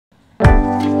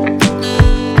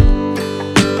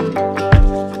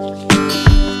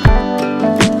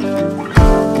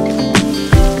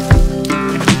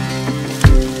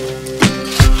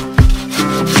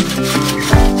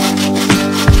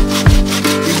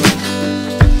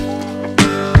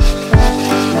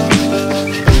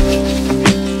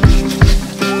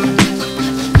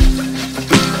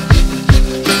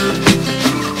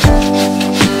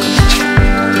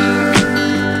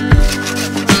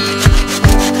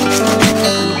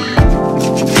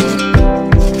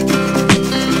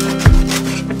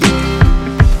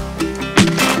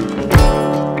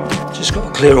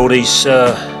clear all these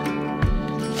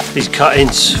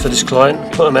cut-ins for this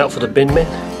client, put them out for the bin men.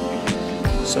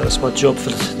 So that's my job for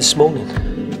this morning.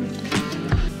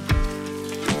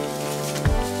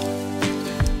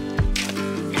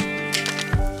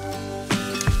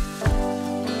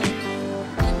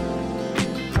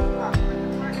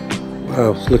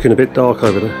 Wow, it's looking a bit dark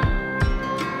over there.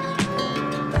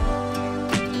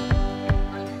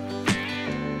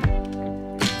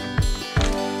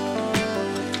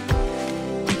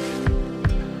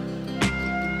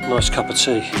 Nice cup of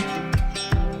tea.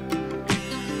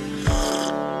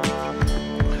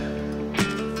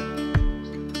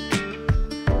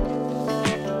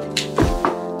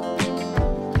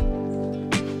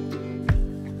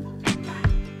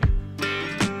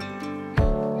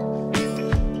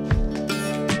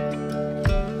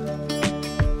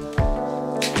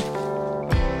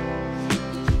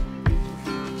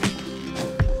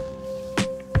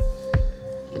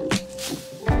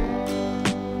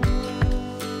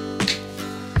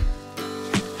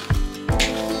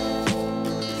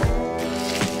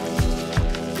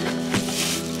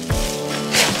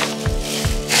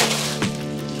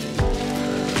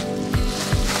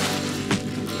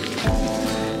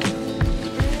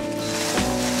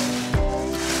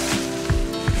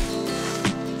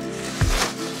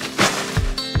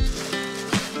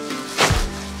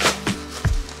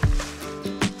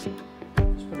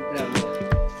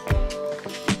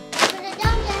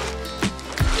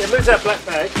 Move that black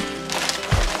bag,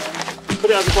 put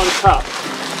it over by the cup.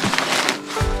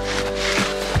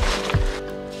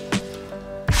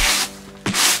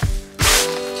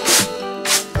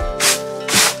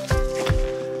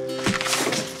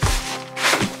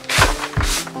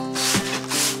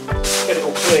 Get it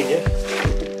all clean, yeah?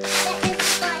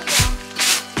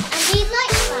 And do you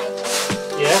like spiders?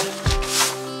 Yeah.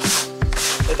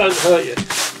 They don't hurt you.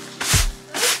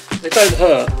 They don't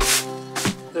hurt.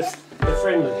 They're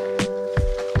friendly.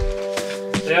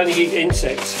 They only eat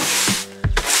insects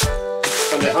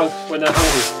when they're hungry.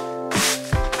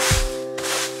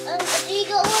 Do you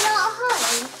got one at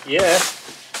home? Yeah,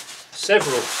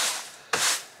 several,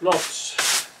 lots.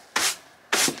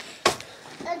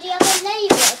 And do you have a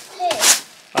neighbour too?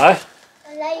 Huh?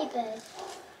 A neighbour.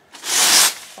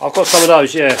 I've got some of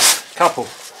those, yeah, couple.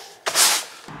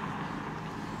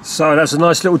 So that's a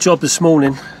nice little job this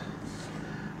morning.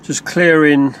 Just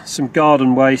clearing some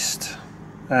garden waste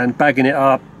and bagging it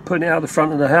up, putting it out the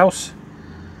front of the house.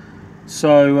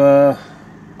 So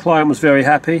client was very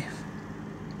happy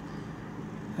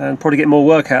and probably get more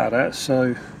work out of that.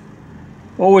 So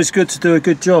always good to do a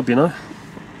good job, you know,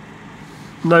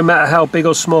 no matter how big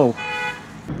or small.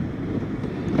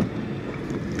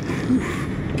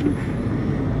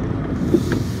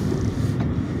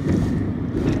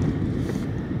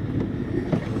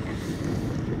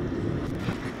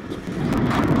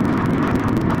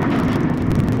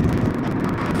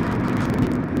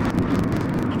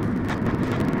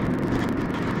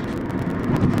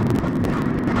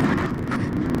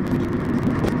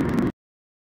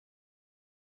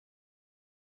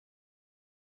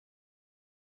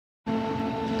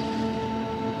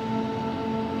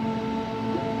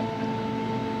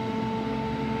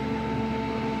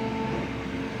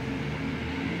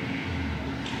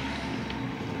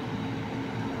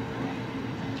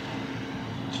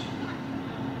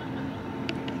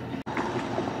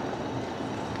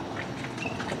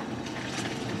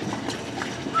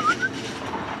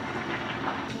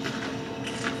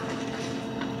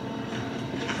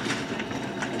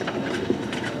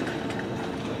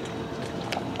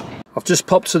 I've just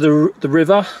popped to the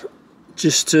river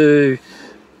just to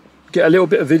get a little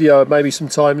bit of video, maybe some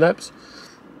time lapse,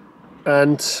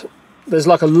 and there's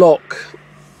like a lock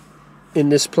in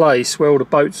this place where all the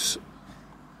boats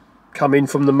come in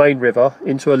from the main river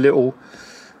into a little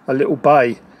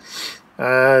bay,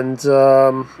 and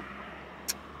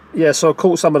yeah, so I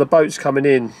caught some of the boats coming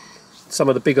in, some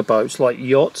of the bigger boats like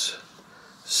yachts,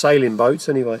 sailing boats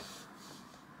anyway,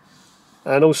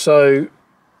 and also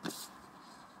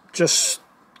just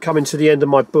coming to the end of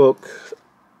my book.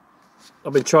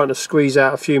 I've been trying to squeeze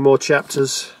out a few more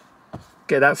chapters,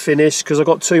 get that finished, because I've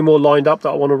got 2 more lined up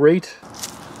that I want to read.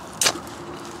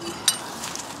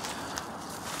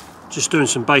 Just doing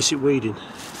some basic weeding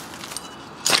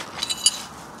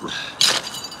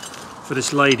for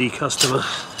this lady customer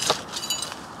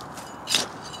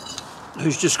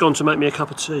who's just gone to make me a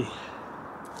cup of tea.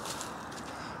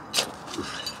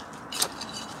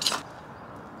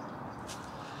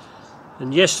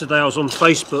 And yesterday I was on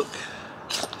Facebook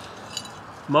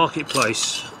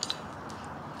Marketplace,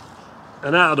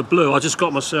 and out of the blue I just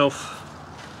got myself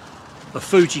a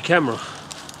Fuji camera.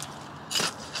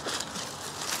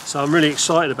 So I'm really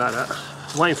excited about that.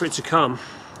 I'm waiting for it to come.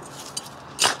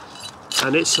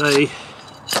 And it's an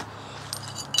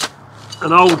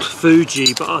old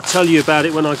Fuji, but I'll tell you about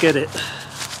it when I get it.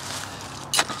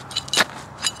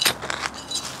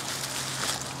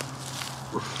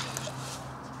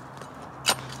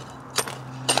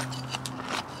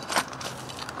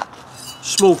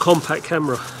 Small compact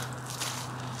camera.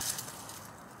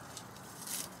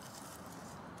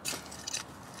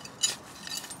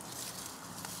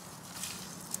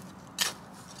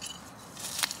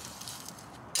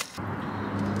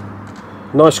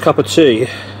 Nice cup of tea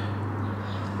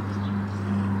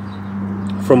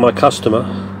from my customer.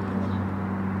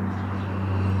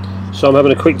 So I'm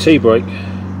having a quick tea break.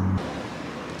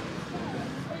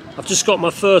 I've just got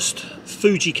my first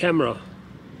Fuji camera.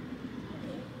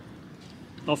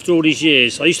 After all these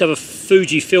years, I used to have a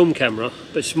FUJIFILM camera,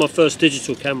 but it's my first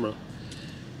digital camera.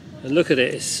 And look at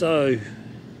it, it's so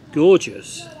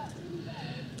gorgeous.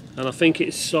 And I think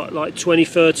it's like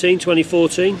 2013,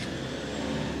 2014.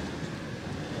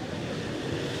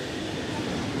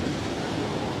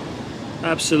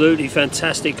 Absolutely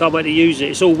fantastic, can't wait to use it.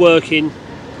 It's all working.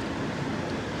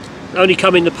 Only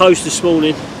come in the post this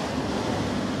morning.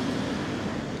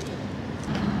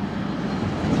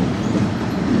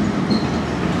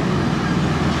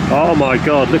 Oh my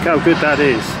god, look how good that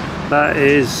is. That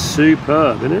is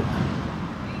superb, isn't it?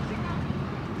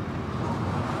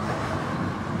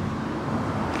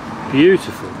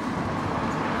 Beautiful.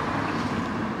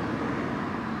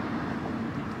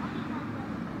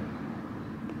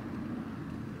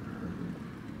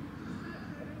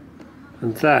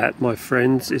 And that, my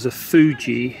friends, is a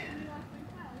Fuji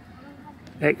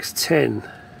X10.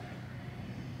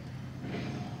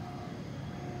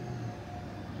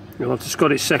 I've just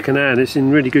got it second hand, it's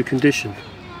in really good condition.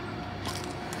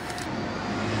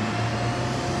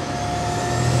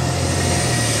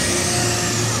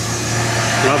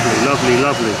 Lovely, lovely,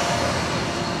 lovely.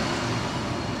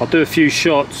 I'll do a few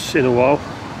shots in a while.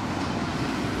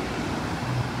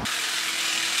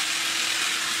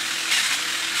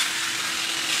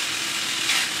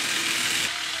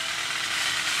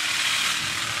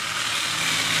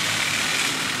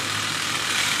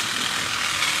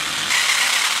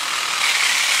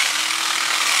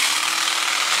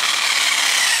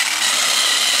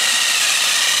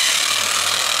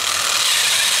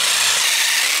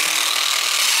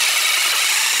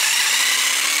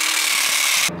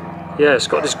 Yeah, it's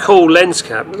got this cool lens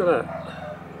cap, look at that.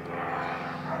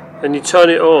 And you turn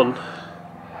it on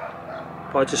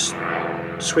by just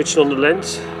switching on the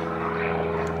lens.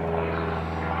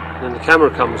 And then the camera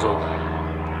comes on.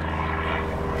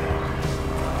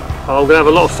 Oh, I'm going to have a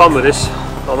lot of fun with this.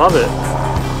 I love it.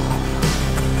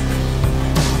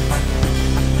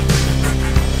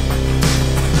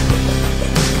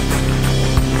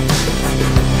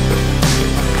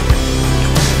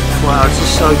 Wow, this is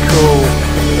so cool.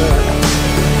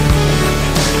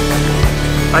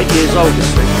 8 years old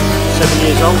this thing, 7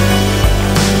 years old.